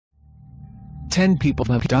10 people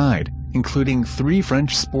have died, including 3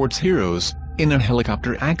 French sports heroes, in a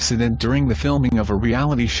helicopter accident during the filming of a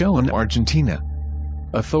reality show in Argentina.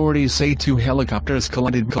 Authorities say 2 helicopters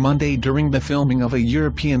collided Monday during the filming of a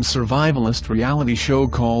European survivalist reality show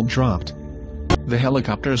called Dropped. The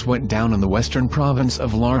helicopters went down in the western province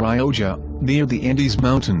of La Rioja, near the Andes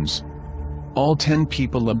Mountains. All 10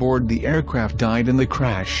 people aboard the aircraft died in the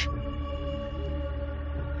crash.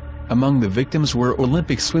 Among the victims were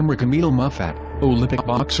Olympic swimmer Camille Muffat, Olympic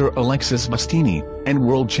boxer Alexis Vastine, and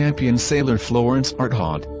world champion sailor Florence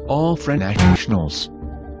Arthaud, all French nationals.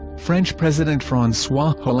 French President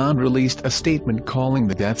Francois Hollande released a statement calling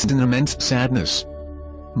the deaths an immense sadness.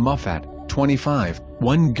 Muffat, 25,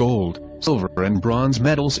 won gold, silver and bronze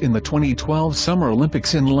medals in the 2012 Summer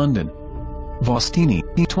Olympics in London. Vastine,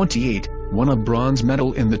 28, won a bronze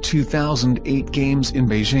medal in the 2008 Games in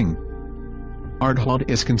Beijing. Arthaud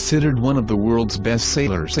is considered one of the world's best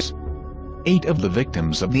sailors. 8 of the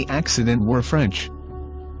victims of the accident were French.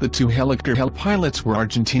 The 2 helicopter pilots were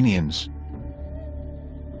Argentinians.